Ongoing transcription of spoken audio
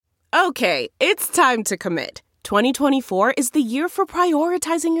Okay, it's time to commit. 2024 is the year for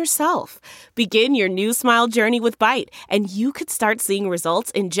prioritizing yourself. Begin your new smile journey with Byte, and you could start seeing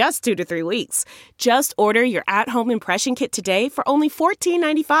results in just 2 to 3 weeks. Just order your at-home impression kit today for only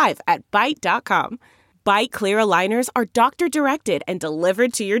 $14.95 at Byte.com. Byte Clear aligners are doctor-directed and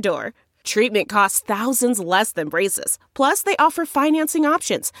delivered to your door. Treatment costs thousands less than braces. Plus, they offer financing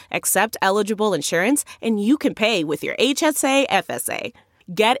options, accept eligible insurance, and you can pay with your HSA, FSA.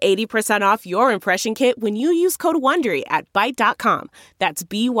 Get 80% off your impression kit when you use code WONDERY at Byte.com. That's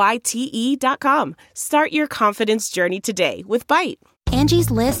BYTE.com. Start your confidence journey today with Byte.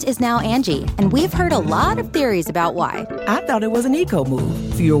 Angie's List is now Angie, and we've heard a lot of theories about why. I thought it was an eco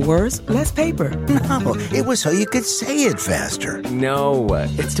move. Fewer words, less paper. No, it was so you could say it faster. No,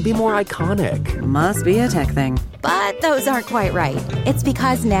 it's to be more iconic. Must be a tech thing. But those aren't quite right. It's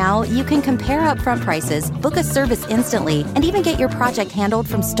because now you can compare upfront prices, book a service instantly, and even get your project handled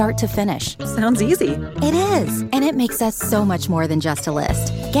from start to finish. Sounds easy. It is, and it makes us so much more than just a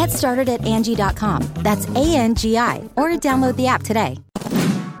list. Get started at Angie.com. That's ANGI, or download the app today.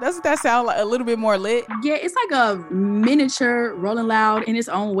 Doesn't that sound like a little bit more lit? Yeah, it's like a miniature Rolling Loud in its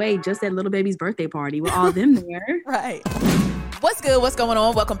own way, just at Little Baby's birthday party with all them there. Right. What's good? What's going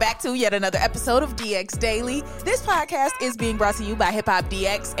on? Welcome back to yet another episode of DX Daily. This podcast is being brought to you by Hip Hop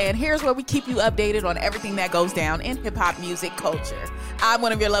DX, and here's where we keep you updated on everything that goes down in hip hop music culture. I'm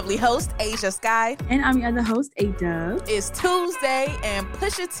one of your lovely hosts, Asia Sky. And I'm your other host, A-Dub. It's Tuesday, and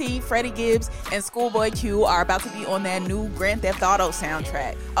Pusha-T, Freddie Gibbs, and Schoolboy Q are about to be on that new Grand Theft Auto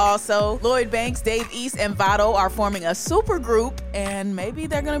soundtrack. Also, Lloyd Banks, Dave East, and Vado are forming a super group, and maybe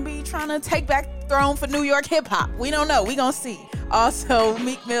they're going to be trying to take back the throne for New York hip-hop. We don't know. We going to see. Also,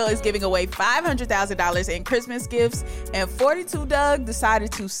 Meek Mill is giving away $500,000 in Christmas gifts, and 42 Doug decided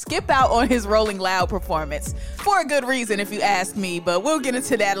to skip out on his Rolling Loud performance. For a good reason, if you ask me, but we'll get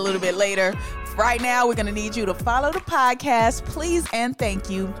into that a little bit later. Right now, we're going to need you to follow the podcast, please and thank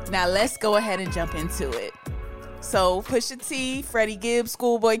you. Now, let's go ahead and jump into it. So Pusha T, Freddie Gibbs,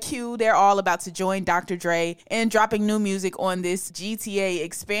 Schoolboy Q, they're all about to join Dr. Dre in dropping new music on this GTA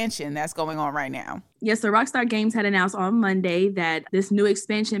expansion that's going on right now. Yes, so Rockstar Games had announced on Monday that this new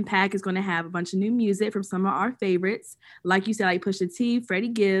expansion pack is going to have a bunch of new music from some of our favorites. Like you said, like Pusha T, Freddie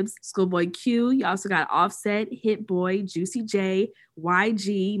Gibbs, Schoolboy Q. You also got Offset, Hit Boy, Juicy J,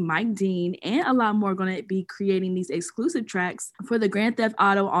 YG, Mike Dean, and a lot more going to be creating these exclusive tracks for the Grand Theft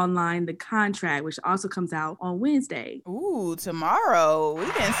Auto Online, The Contract, which also comes out on Wednesday. Ooh, tomorrow. We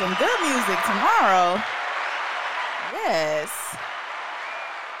getting some good music tomorrow. Yes.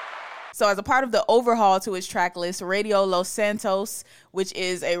 So as a part of the overhaul to its track list, Radio Los Santos, which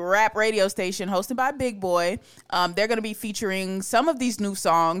is a rap radio station hosted by Big Boy, they're going to be featuring some of these new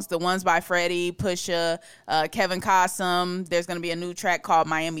songs, the ones by Freddie, Pusha, Kevin Cossum. There's going to be a new track called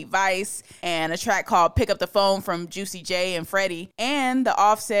Miami Vice and a track called Pick Up the Phone from Juicy J and Freddie. And the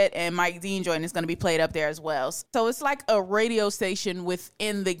Offset and Mike Dean joint is going to be played up there as well. So it's like a radio station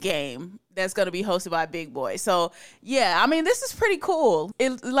within the game that's going to be hosted by Big Boy. So, yeah, I mean, this is pretty cool.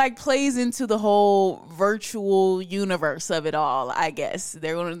 It, like, plays into the whole virtual universe of it all, I guess.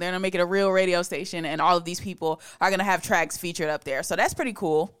 They're gonna make it a real radio station, and all of these people are going to have tracks featured up there. So that's pretty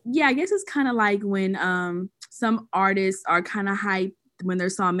cool. Yeah, I guess it's kind of like when some artists are kind of hyped when their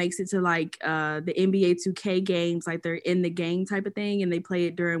song makes it to, like, the NBA 2K games, like they're in the game type of thing, and they play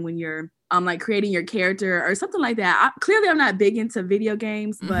it during when you're like creating your character or something like that. Clearly, I'm not big into video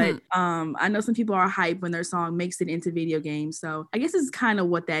games, but I know some people are hyped when their song makes it into video games. So I guess it's kind of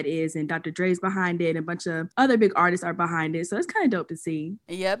what that is. And Dr. Dre's behind it, and a bunch of other big artists are behind it. So it's kind of dope to see.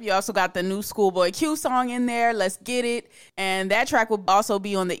 Yep. You also got the new Schoolboy Q song in there, Let's Get It. And that track will also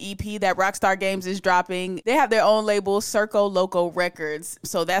be on the EP that Rockstar Games is dropping. They have their own label, Circo Loco Records.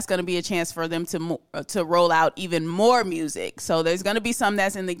 So that's going to be a chance for them to roll out even more music. So there's going to be some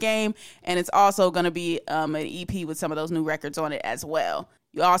that's in the game. And it's also going to be an EP with some of those new records on it as well.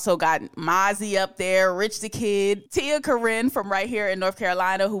 You also got Mozzie up there, Rich the Kid, Tia Corinne from right here in North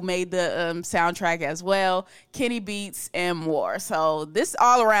Carolina, who made the soundtrack as well, Kenny Beats, and more. So this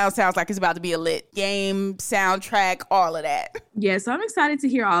all around sounds like it's about to be a lit game, soundtrack, all of that. Yeah, so I'm excited to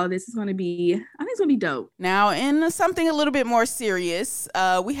hear all of this. I think it's going to be dope. Now, in something a little bit more serious,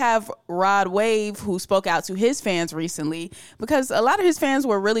 we have Rod Wave, who spoke out to his fans recently because a lot of his fans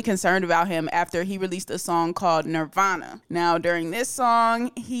were really concerned about him after he released a song called Nirvana. Now, during this song,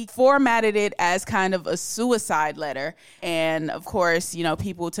 song, he formatted it as kind of a suicide letter. And of course, you know,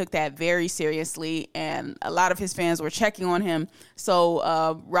 people took that very seriously, and a lot of his fans were checking on him.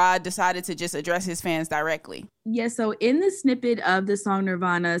 So Rod decided to just address his fans directly. Yeah, so in the snippet of the song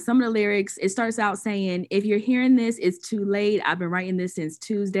Nirvana, some of the lyrics, it starts out saying, if you're hearing this, it's too late. I've been writing this since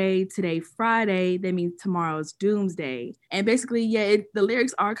Tuesday. Today, Friday. That means tomorrow's doomsday. And basically, yeah, the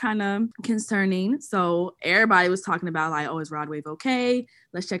lyrics are kind of concerning. So everybody was talking about like, oh, is Rod Wave okay?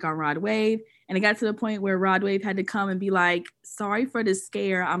 Let's check on Rod Wave. And it got to the point where Rod Wave had to come and be like, sorry for the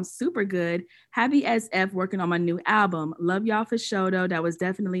scare. I'm super good. Happy SF working on my new album. Love y'all for show, though. That was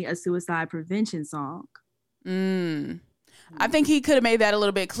definitely a suicide prevention song. I think he could have made that a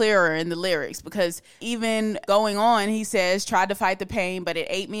little bit clearer in the lyrics, because even going on, he says, tried to fight the pain, but it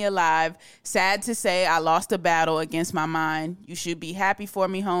ate me alive. Sad to say, I lost a battle against my mind. You should be happy for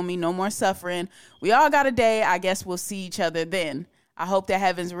me, homie. No more suffering. We all got a day. I guess we'll see each other then. I hope that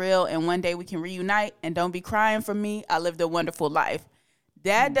heaven's real and one day we can reunite, and don't be crying for me. I lived a wonderful life.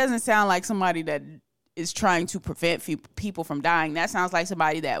 That doesn't sound like somebody that is trying to prevent people from dying. That sounds like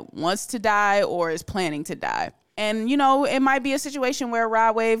somebody that wants to die or is planning to die. And, you know, it might be a situation where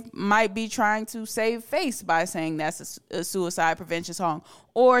Rod Wave might be trying to save face by saying that's a suicide prevention song.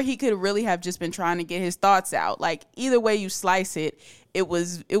 Or he could really have just been trying to get his thoughts out. Like, either way you slice it, it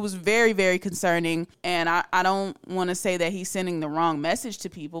was very, very concerning. And I don't want to say that he's sending the wrong message to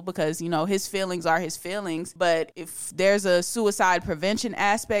people, because, you know, his feelings are his feelings. But if there's a suicide prevention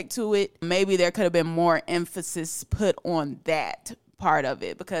aspect to it, maybe there could have been more emphasis put on that part of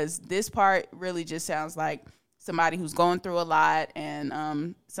it, because this part really just sounds like somebody who's going through a lot,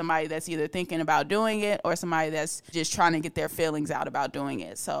 and somebody that's either thinking about doing it or somebody that's just trying to get their feelings out about doing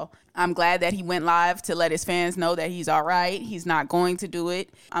it. So I'm glad that he went live to let his fans know that he's all right. He's not going to do it.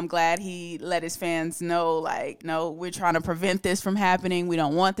 I'm glad he let his fans know, like, no, we're trying to prevent this from happening. We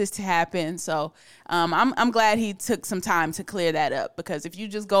don't want this to happen. So I'm glad he took some time to clear that up, because if you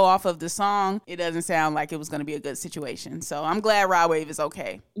just go off of the song, it doesn't sound like it was going to be a good situation. So I'm glad Rod Wave is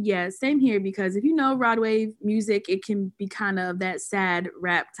okay. Yeah, same here, because if you know Rod Wave music, it can be kind of that sad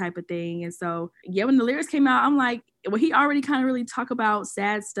rap type of thing. And so, yeah, when the lyrics came out, I'm like, well, he already kind of really talk about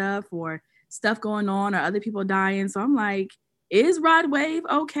sad stuff or stuff going on or other people dying. So I'm like, is Rod Wave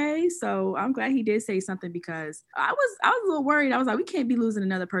okay? So I'm glad he did say something, because I was a little worried. I was like, we can't be losing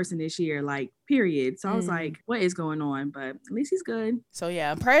another person this year, like, period. So I was like, what is going on? But at least he's good. So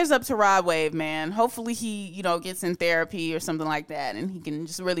yeah, prayers up to Rod Wave, man. Hopefully he, you know, gets in therapy or something like that, and he can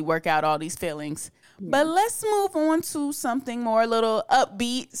just really work out all these feelings. Yeah. But let's move on to something more a little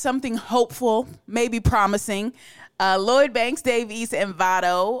upbeat, something hopeful, maybe promising. Lloyd Banks, Dave East, and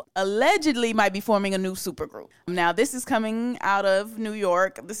Vado allegedly might be forming a new supergroup. Now, this is coming out of New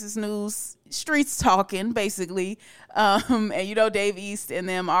York. This is news, streets talking, basically. And, you know, Dave East and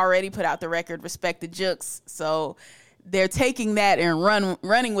them already put out the record, Respect the Jooks. So they're taking that and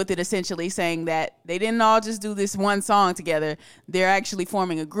running with it, essentially, saying that they didn't all just do this one song together. They're actually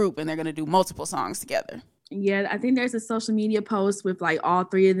forming a group, and they're going to do multiple songs together. Yeah, I think there's a social media post with like all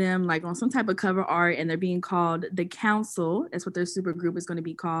three of them like on some type of cover art, and they're being called The Council. That's what their super group is going to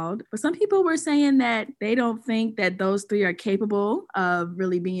be called. But some people were saying that they don't think that those three are capable of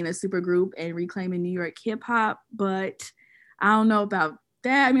really being a super group and reclaiming New York hip hop. But I don't know about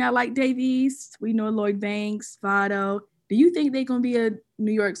that. I mean, I like Dave East. We know Lloyd Banks, Vado. Do you think they're going to be a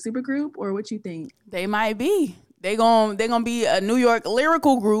New York super group, or what you think? They might be. They're gonna be a New York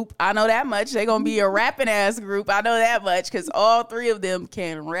lyrical group. I know that much. They're gonna be a rapping ass group. I know that much, because all three of them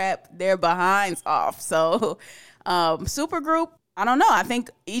can rap their behinds off. So super group, I don't know. I think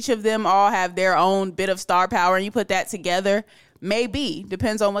each of them all have their own bit of star power, and you put that together, maybe.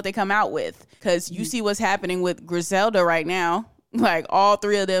 Depends on what they come out with, because you see what's happening with Griselda right now. Like, all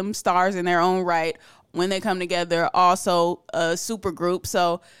three of them stars in their own right. When they come together, also a super group.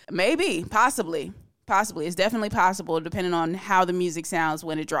 So maybe, possibly. It's definitely possible, depending on how the music sounds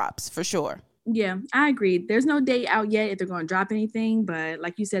when it drops, for sure. Yeah, I agree. There's no date out yet if they're going to drop anything, but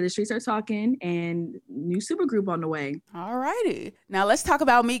like you said, the streets are talking, and new supergroup on the way. All righty. Now let's talk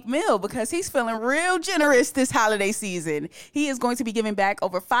about Meek Mill, because he's feeling real generous this holiday season. He is going to be giving back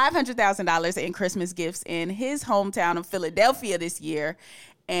over $500,000 in Christmas gifts in his hometown of Philadelphia this year.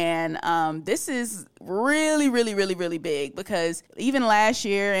 And this is really, really, really, really big, because even last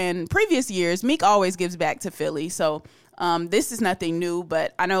year and previous years, Meek always gives back to Philly. So this is nothing new,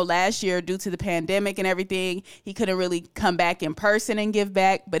 but I know last year, due to the pandemic and everything, he couldn't really come back in person and give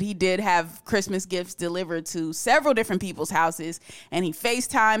back, but he did have Christmas gifts delivered to several different people's houses, and he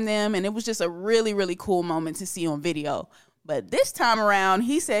FaceTimed them, and it was just a really, really cool moment to see on video. But this time around,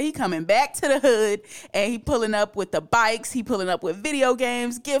 he said he coming back to the hood, and he pulling up with the bikes. He pulling up with video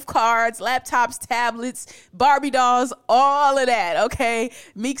games, gift cards, laptops, tablets, Barbie dolls, all of that, okay?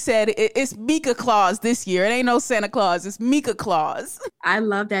 Meek said it's Mika Claus this year. It ain't no Santa Claus. It's Mika Claus. I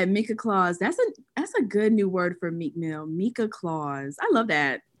love that. Mika Claus. That's a good new word for Meek Mill. Mika Claus. I love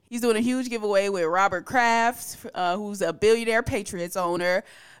that. He's doing a huge giveaway with Robert Kraft, who's a billionaire Patriots owner,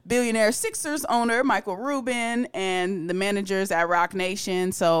 billionaire Sixers owner, Michael Rubin, and the managers at Roc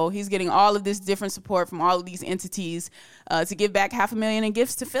Nation. So he's getting all of this different support from all of these entities to give back $500,000 in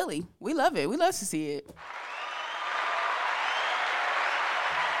gifts to Philly. We love it. We love to see it.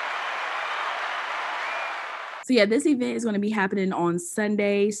 So yeah, this event is going to be happening on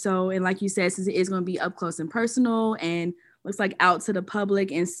Sunday. So, and like you said, since it is going to be up close and personal and looks like out to the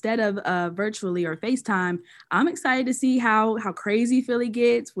public instead of virtually or FaceTime, I'm excited to see how crazy Philly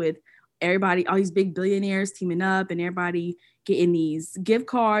gets with everybody, all these big billionaires teaming up and everybody getting these gift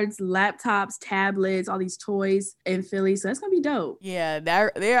cards, laptops, tablets, all these toys in Philly. So that's going to be dope. Yeah,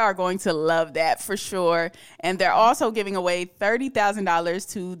 they are going to love that for sure. And they're also giving away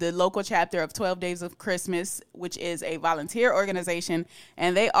 $30,000 to the local chapter of 12 Days of Christmas, which is a volunteer organization.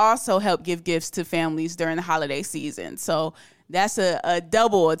 And they also help give gifts to families during the holiday season. So that's a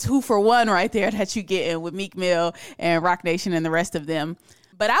double, a 2-for-1 right there that you get in with Meek Mill and Roc Nation and the rest of them.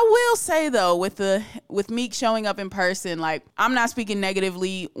 But I will say, though, with Meek showing up in person, like, I'm not speaking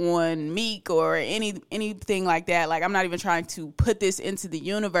negatively on Meek or anything like that. Like, I'm not even trying to put this into the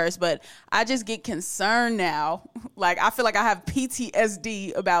universe, but I just get concerned now. Like, I feel like I have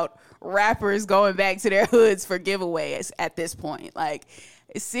PTSD about rappers going back to their hoods for giveaways at this point. Like,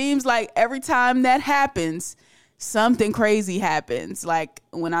 it seems like every time that happens, something crazy happens. Like,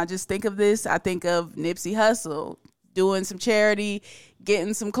 when I just think of this, I think of Nipsey Hussle doing some charity,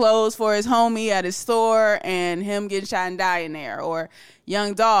 getting some clothes for his homie at his store, and him getting shot and dying there. Or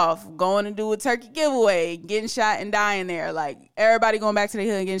Young Dolph going to do a turkey giveaway, getting shot and dying there. Like, everybody going back to the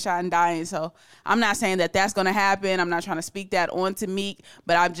hood and getting shot and dying. So I'm not saying that that's going to happen. I'm not trying to speak that onto Meek,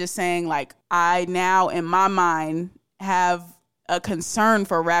 but I'm just saying, like, I now in my mind have a concern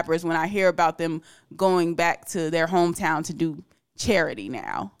for rappers when I hear about them going back to their hometown to do charity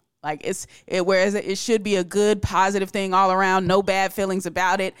now. Like, whereas it should be a good, positive thing all around, no bad feelings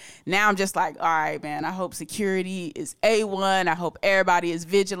about it. Now I'm just like, all right, man, I hope security is A1. I hope everybody is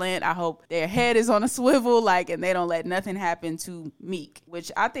vigilant. I hope their head is on a swivel, like, and they don't let nothing happen to Meek,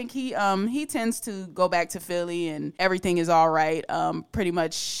 which I think he tends to go back to Philly and everything is all right pretty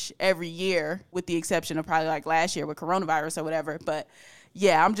much every year, with the exception of probably like last year with coronavirus or whatever. But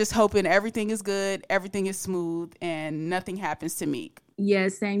yeah, I'm just hoping everything is good, everything is smooth, and nothing happens to Meek.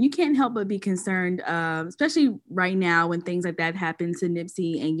 Yes, and you can't help but be concerned, especially right now when things like that happen to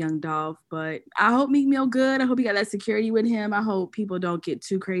Nipsey and Young Dolph. But I hope Meek Mill good. I hope he got that security with him. I hope people don't get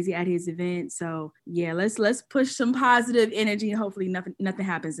too crazy at his event. So yeah, let's push some positive energy and hopefully nothing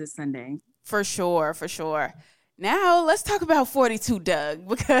happens this Sunday. For sure, for sure. Now let's talk about 42 Doug,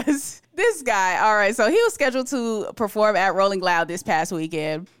 because this guy, all right, so he was scheduled to perform at Rolling Loud this past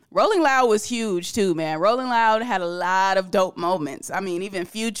weekend. Rolling Loud was huge too, man. Rolling Loud had a lot of dope moments. I mean, even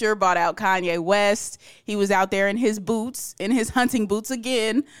Future bought out Kanye West. He was out there in his boots, in his hunting boots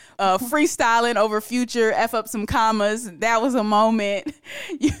again, freestyling over Future, F up some commas. That was a moment.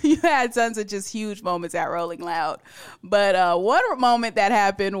 You had tons of just huge moments at Rolling Loud. But one moment that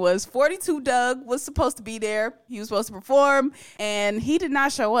happened was 42 Doug was supposed to be there. He was supposed to perform, and he did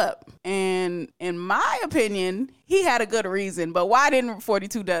not show up. And in my opinion, he had a good reason, but why didn't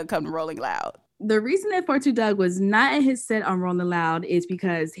 42 Doug come to Rolling Loud? The reason that 42 Doug was not at his set on Rolling Loud is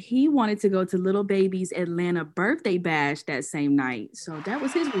because he wanted to go to Lil Baby's Atlanta birthday bash that same night. So that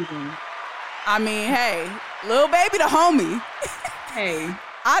was his reason. I mean, hey, Lil Baby the homie. Hey.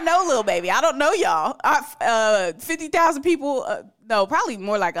 I know Lil Baby. I don't know y'all. 50,000 people, no, probably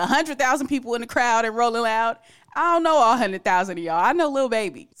more like 100,000 people in the crowd at Rolling Loud. I don't know all 100,000 of y'all. I know Lil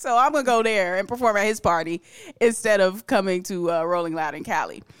Baby. So I'm going to go there and perform at his party instead of coming to Rolling Loud in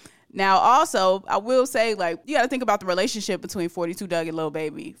Cali. Now, also, I will say, like, you got to think about the relationship between 42 Doug and Lil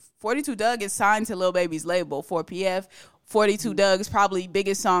Baby. 42 Doug is signed to Lil Baby's label, 4PF. 42 Doug's probably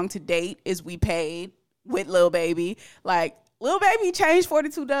biggest song to date is We Paid with Lil Baby. Like, Lil Baby changed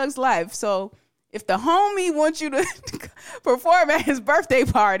 42 Doug's life. So if the homie wants you to perform at his birthday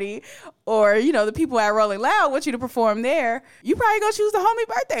party, or, you know, the people at Rolling Loud want you to perform there, you probably go choose the homie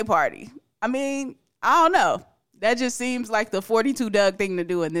birthday party. I mean, I don't know. That just seems like the 42 Doug thing to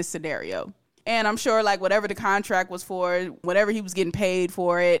do in this scenario. And I'm sure, like, whatever the contract was for, whatever he was getting paid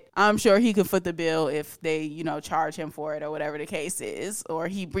for it, I'm sure he could foot the bill if they, you know, charge him for it or whatever the case is, or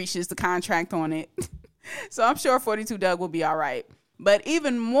he breaches the contract on it. So I'm sure 42 Doug will be all right. But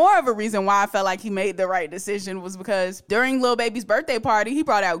even more of a reason why I felt like he made the right decision was because during Lil Baby's birthday party, he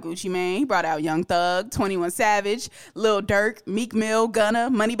brought out Gucci Mane, he brought out Young Thug, 21 Savage, Lil Durk, Meek Mill, Gunna,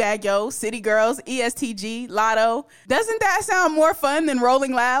 Moneybagg Yo, City Girls, ESTG, Lotto. Doesn't that sound more fun than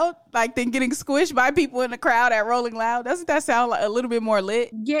Rolling Loud? Like than getting squished by people in the crowd at Rolling Loud? Doesn't that sound like a little bit more lit?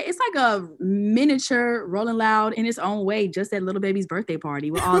 Yeah, it's like a miniature Rolling Loud in its own way, just at Lil Baby's birthday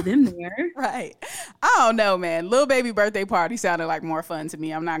party with all them there. Right. I don't know, man. Lil Baby birthday party sounded like more fun to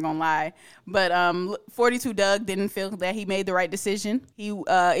me. I'm not gonna lie. But 42 Doug didn't feel that he made the right decision. He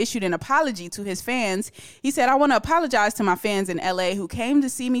issued an apology to his fans. He said, "I want to apologize to my fans in LA who came to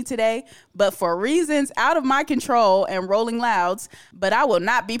see me today, but for reasons out of my control and Rolling Louds, but I will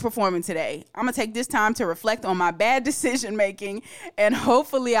not be performing today. I'm gonna take this time to reflect on my bad decision making, and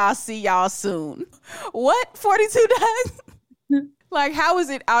hopefully I'll see y'all soon." What? 42 Doug? Like, how is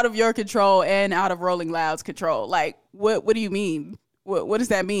it out of your control and out of Rolling Loud's control? Like, what do you mean? What does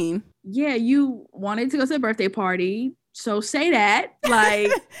that mean? Yeah, you wanted to go to a birthday party, so say that.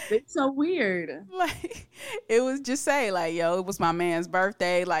 Like, it's so weird. Like, it was just say, like, yo, it was my man's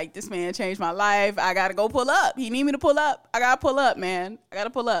birthday. Like, this man changed my life. I gotta go pull up. He need me to pull up. I gotta pull up, man. I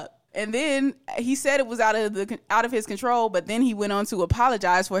gotta pull up. And then he said it was out of his control, but then he went on to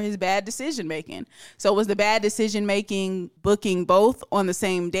apologize for his bad decision making. So was the bad decision making booking both on the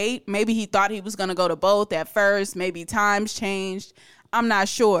same date? Maybe he thought he was going to go to both at first. Maybe times changed. I'm not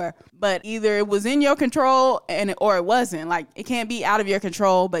sure. But either it was in your control or it wasn't. Like, it can't be out of your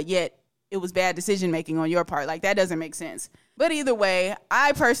control, but yet it was bad decision making on your part. Like, that doesn't make sense. But either way,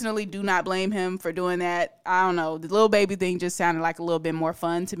 I personally do not blame him for doing that. I don't know. The Lil Baby thing just sounded like a little bit more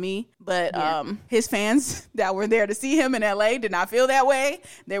fun to me. But his fans that were there to see him in LA did not feel that way.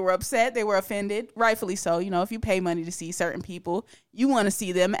 They were upset. They were offended. Rightfully so. You know, if you pay money to see certain people, you want to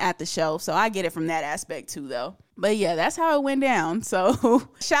see them at the show. So I get it from that aspect too, though. But yeah, that's how it went down. So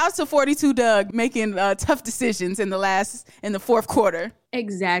shouts to 42 Doug making tough decisions in the fourth quarter.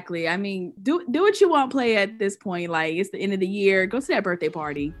 Exactly. I mean, do what you want, play at this point. Like, it's the end of the year. Go to that birthday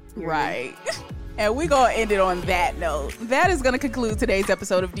party. Right. And we're going to end it on that note. That is going to conclude today's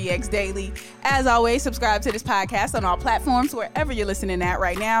episode of DX Daily. As always, subscribe to this podcast on all platforms, wherever you're listening at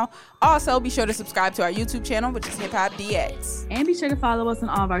right now. Also, be sure to subscribe to our YouTube channel, which is Hip Hop DX. And be sure to follow us on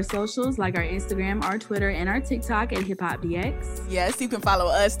all of our socials, like our Instagram, our Twitter, and our TikTok at Hip Hop DX. Yes, you can follow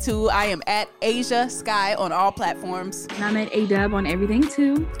us too. I am at Asia Sky on all platforms. And I'm at A-Dub on everything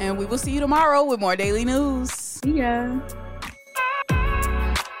too. And we will see you tomorrow with more daily news. See ya.